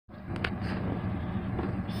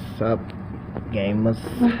What's up, gamers?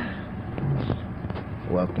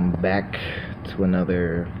 Welcome back to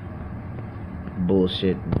another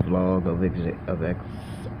bullshit vlog of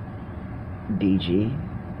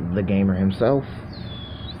XDG, the gamer himself.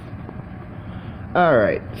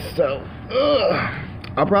 Alright, so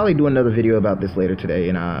I'll probably do another video about this later today,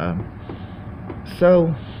 and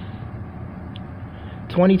so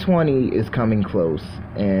 2020 is coming close,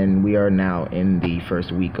 and we are now in the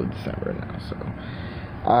first week of December now, so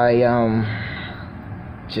I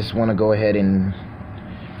just want to go ahead and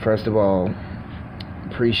first of all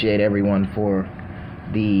appreciate everyone for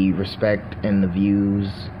the respect and the views,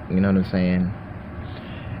 you know what I'm saying,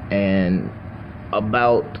 and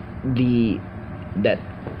about the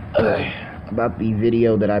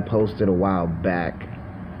video that I posted a while back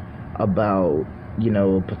about, you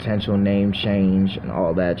know, potential name change and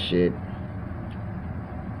all that shit.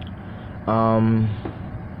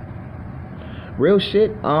 Real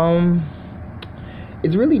shit,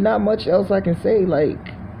 it's really not much else I can say. Like,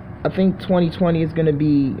 I think 2020 is gonna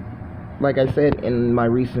be, like I said in my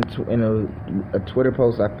recent a Twitter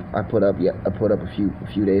post I put up a few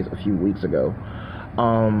weeks ago,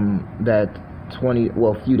 that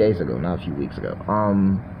a few days ago, not a few weeks ago,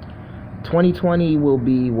 2020 will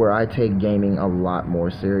be where I take gaming a lot more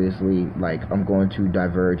seriously. Like, I'm going to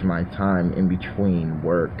diverge my time in between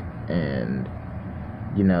work and,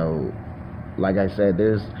 you know, like I said,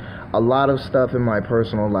 there's a lot of stuff in my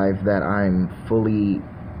personal life that I'm fully,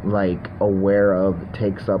 like, aware of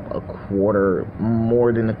takes up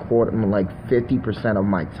more than a quarter, like 50% of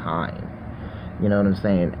my time. You know what I'm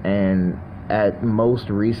saying? And at most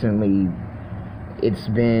recently, it's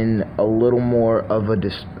been a little more of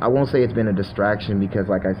I won't say it's been a distraction, because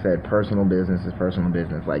like I said, personal business is personal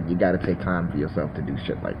business. Like, you gotta take time for yourself to do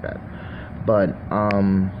shit like that. But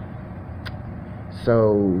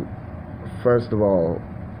so first of all,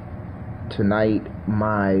 tonight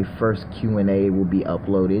my first Q&A will be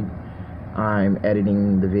uploaded. I'm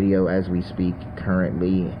editing the video as we speak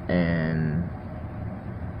currently, and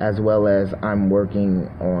as well as I'm working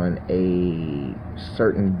on a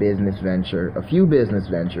certain business venture, a few business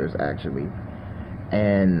ventures actually,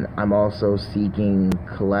 and I'm also seeking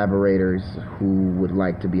collaborators who would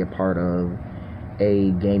like to be a part of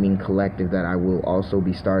a gaming collective that I will also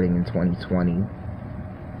be starting in 2020.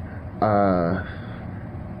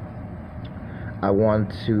 I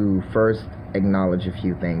want to first acknowledge a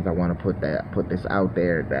few things. I want to put this out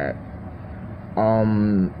there that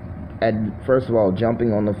and first of all,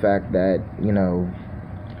 jumping on the fact that, you know,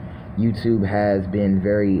 YouTube has been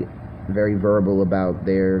very, very verbal about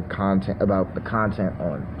their content, about the content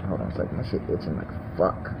on, hold on a second, my shit itching like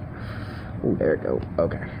fuck. Oh, there it go.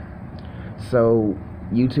 Okay. So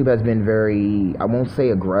YouTube has been very, I won't say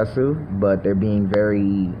aggressive, but they're being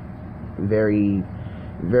very, very,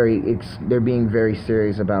 they're being very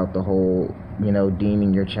serious about the whole, you know,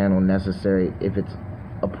 deeming your channel necessary if it's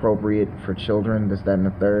appropriate for children, this, that, and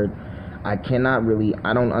the third. I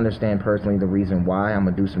don't understand personally the reason why. I'm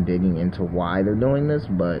gonna do some digging into why they're doing this,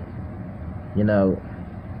 but, you know,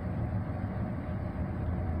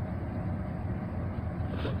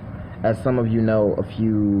 as some of you know, a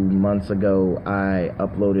few months ago I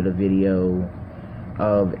uploaded a video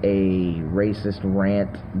of a racist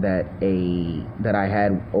rant that I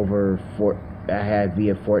had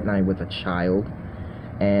via Fortnite with a child,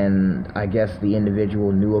 and I guess the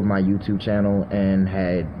individual knew of my YouTube channel and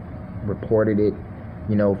had reported it,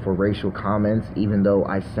 you know, for racial comments, even though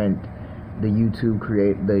I sent the YouTube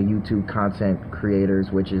content creators,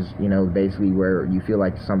 which is, you know, basically where you feel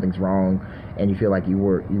like something's wrong and you feel like you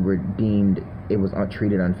were deemed, it was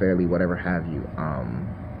treated unfairly, whatever have you.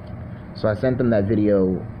 So I sent them that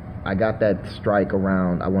video. I got that strike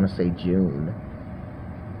around, I want to say June,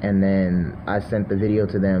 and then I sent the video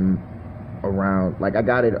to them around, like, I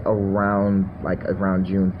got it around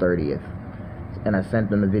June 30th, and I sent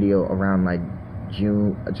them the video around like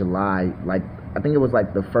July, like I think it was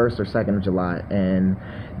like the 1st or 2nd of July, and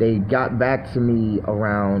they got back to me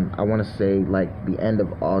around, I want to say, like the end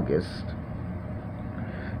of August.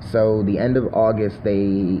 So the end of August,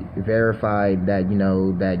 they verified that, you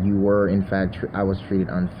know, that you were in fact, I was treated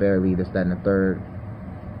unfairly, this, that, and the third.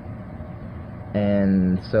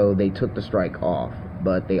 And so they took the strike off,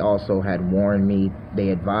 but they also had warned me, they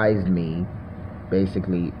advised me,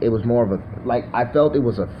 basically, it was more of a, like, I felt it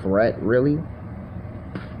was a threat, really.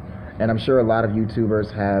 And I'm sure a lot of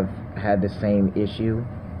YouTubers have had the same issue.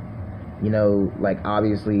 You know, like,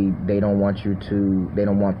 obviously they don't want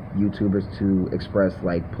YouTubers to express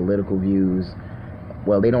like political views.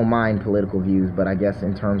 Well, they don't mind political views, but I guess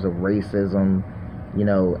in terms of racism you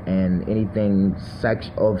know, and anything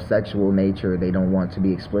of sexual nature they don't want to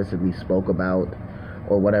be explicitly spoke about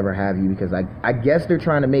or whatever have you, because I guess they're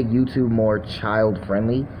trying to make YouTube more child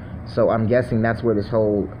friendly. So I'm guessing that's where this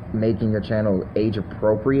whole making your channel age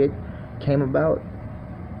appropriate came about.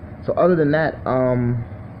 So other than that,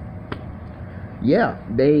 yeah,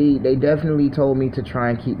 they definitely told me to try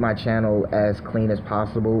and keep my channel as clean as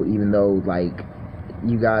possible, even though, like,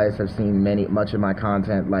 you guys have seen much of my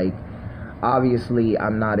content. Like, obviously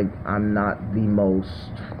I'm not the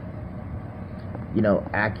most, you know,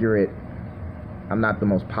 accurate. I'm not the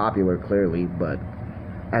most popular, clearly, but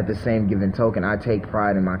at the same given token, I take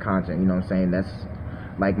pride in my content. You know what I'm saying? That's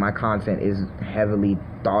like, my content is heavily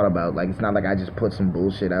thought about. Like, it's not like I just put some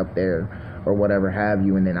bullshit out there or whatever have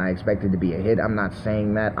you and then I expect it to be a hit. I'm not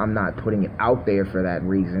saying that. I'm not putting it out there for that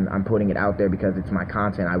reason. I'm putting it out there because it's my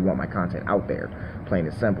content. I want my content out there, plain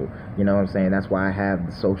and simple. You know what I'm saying? That's why I have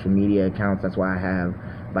the social media accounts. That's why I have,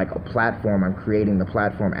 like, a platform. I'm creating the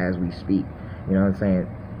platform as we speak. You know what I'm saying?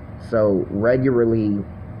 So regularly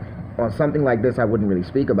on something like this I wouldn't really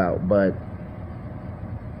speak about, but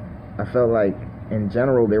I felt like in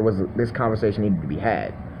general this conversation needed to be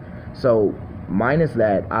had. So minus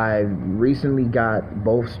that, I recently got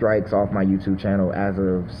both strikes off my YouTube channel as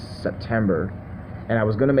of September, and I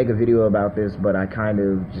was gonna make a video about this, but I kind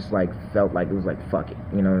of just like felt like it was like, fuck it,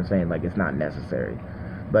 you know what I'm saying? Like, it's not necessary.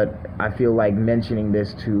 But I feel like mentioning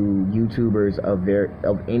this to YouTubers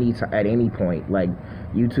at any point, like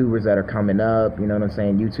YouTubers that are coming up, you know what I'm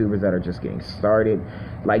saying, YouTubers that are just getting started.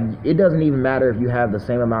 Like, it doesn't even matter if you have the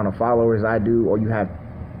same amount of followers I do, or you have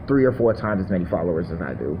 3 or 4 times as many followers as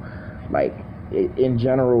I do. Like, in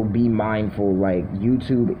general, be mindful. Like,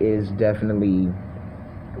 YouTube is definitely,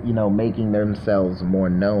 you know, making themselves more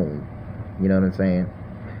known. You know what I'm saying?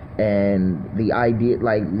 And the idea,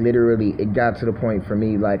 like, literally, it got to the point for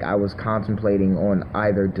me, like, I was contemplating on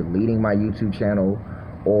either deleting my YouTube channel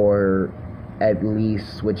or at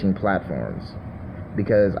least switching platforms,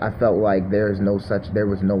 because I felt like there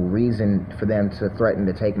was no reason for them to threaten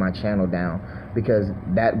to take my channel down, because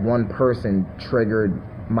that one person triggered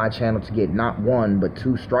my channel to get not 1 but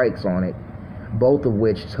 2 strikes on it, both of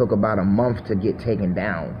which took about a month to get taken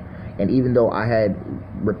down. And even though I had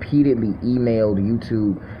repeatedly emailed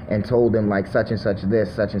YouTube and told them, like, such and such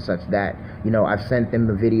this, such and such that, you know, I've sent them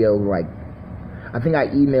the video, like, I think I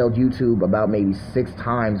emailed YouTube about maybe 6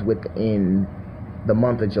 times within the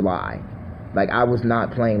month of July. Like, I was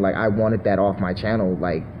not playing. Like, I wanted that off my channel.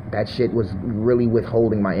 Like, that shit was really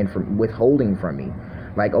withholding from me.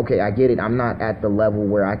 Like, okay, I get it. I'm not at the level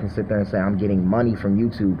where I can sit there and say I'm getting money from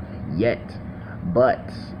YouTube yet.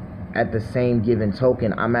 But at the same given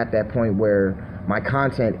token, I'm at that point where my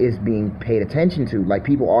content is being paid attention to. Like,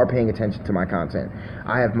 people are paying attention to my content.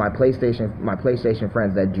 I have my PlayStation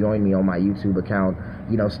friends that join me on my YouTube account,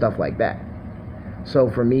 you know, stuff like that. So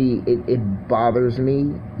for me, it bothers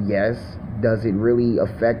me, yes. Does it really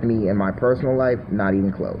affect me in my personal life? Not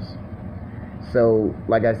even close. So,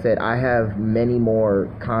 like I said, I have many more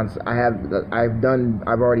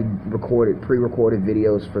I've already pre-recorded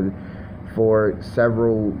videos for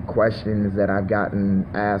several questions that I've gotten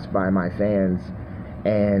asked by my fans,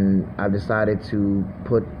 and I've decided to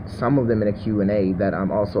put some of them in a Q&A that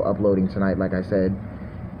I'm also uploading tonight, like I said.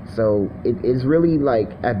 So it's really,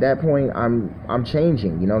 like, at that point I'm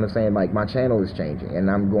changing, you know what I'm saying? Like, my channel is changing, and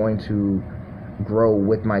I'm going to grow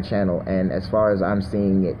with my channel, and as far as I'm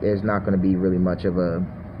seeing it, there's not going to be really much of a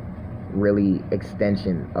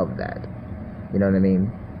extension of that, you know what I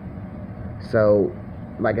mean? So,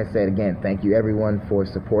 like I said, again, thank you everyone for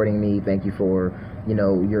supporting me. Thank you for, you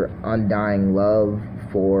know, your undying love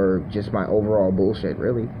for just my overall bullshit,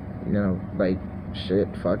 really. You know, like, shit,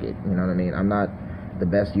 fuck it, you know what I mean? I'm not the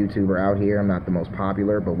best YouTuber out here. I'm not the most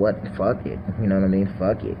popular, but what? Fuck it, you know what I mean?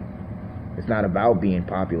 Fuck it. It's not about being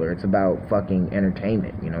popular. It's about fucking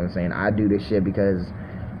entertainment, you know what I'm saying? I do this shit because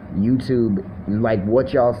YouTube, like,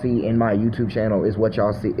 what y'all see in my YouTube channel is what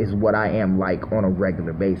y'all see, is what I am like on a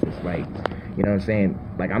regular basis. Like, you know what I'm saying?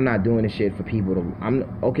 Like, I'm not doing this shit for people to,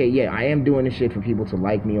 okay, yeah, I am doing this shit for people to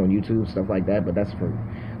like me on YouTube, stuff like that, but that's for,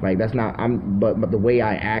 like, that's not, but the way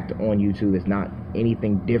I act on YouTube is not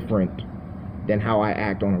anything different than how I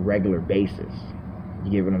act on a regular basis.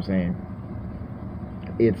 You get what I'm saying?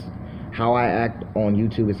 It's, how I act on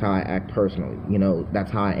YouTube is how I act personally. You know,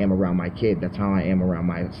 that's how I am around my kid. That's how I am around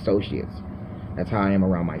my associates. That's how I am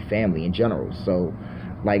around my family in general. So,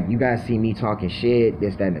 like, you guys see me talking shit,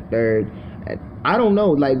 this, that, and the third. I don't know.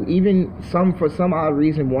 Like, even for some odd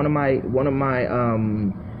reason, one of my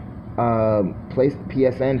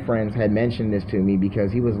PSN friends had mentioned this to me,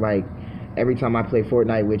 because he was like, every time I play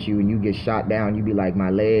Fortnite with you and you get shot down, you be like, my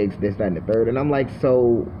legs, this, that, and the third. And I'm like,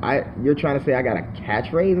 so you're trying to say I got a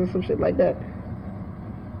catchphrase or some shit like that?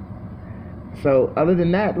 So other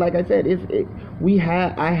than that, like I said,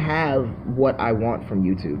 I have what I want from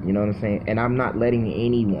YouTube. You know what I'm saying? And I'm not letting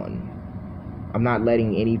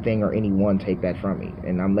anything or anyone take that from me.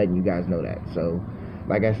 And I'm letting you guys know that. So,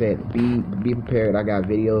 like I said, be prepared. I got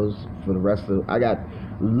videos for the rest of. I got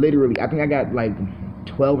literally. I think I got like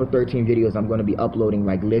 12 or 13 videos I'm going to be uploading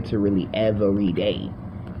like literally every day.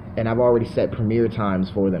 And I've already set premiere times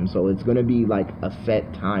for them, so it's going to be like a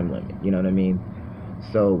set time limit. You know what I mean?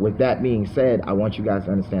 So with that being said, I want you guys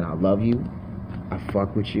to understand I love you, I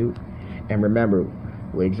fuck with you, and remember,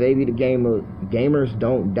 with Xavier the Gamer, gamers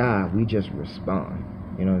don't die, we just respond.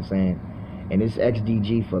 You know what I'm saying? And it's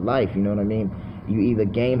XDG for life. You know what I mean? You either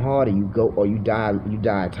game hard or you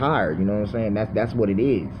die tired. You know what I'm saying? That's what it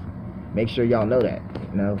is. Make sure y'all know that.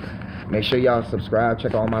 You know, make sure y'all subscribe,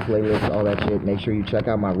 check all my playlists, all that shit. Make sure you check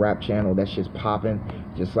out my rap channel. That shit's popping.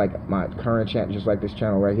 Just like my current channel, just like this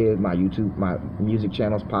channel right here, my YouTube, my music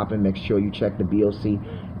channel's popping. Make sure you check the BOC,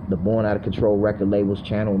 the Born Out of Control record labels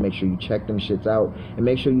channel. Make sure you check them shits out, and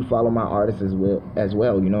make sure you follow my artists as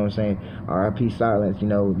well. You know what I'm saying? R.I.P. Silence. You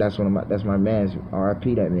know, that's my man's.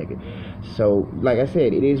 R.I.P. that nigga. So like I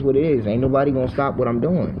said, it is what it is. Ain't nobody gonna stop what I'm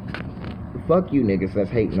doing. Fuck you niggas that's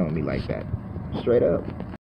hating on me like that. Straight up.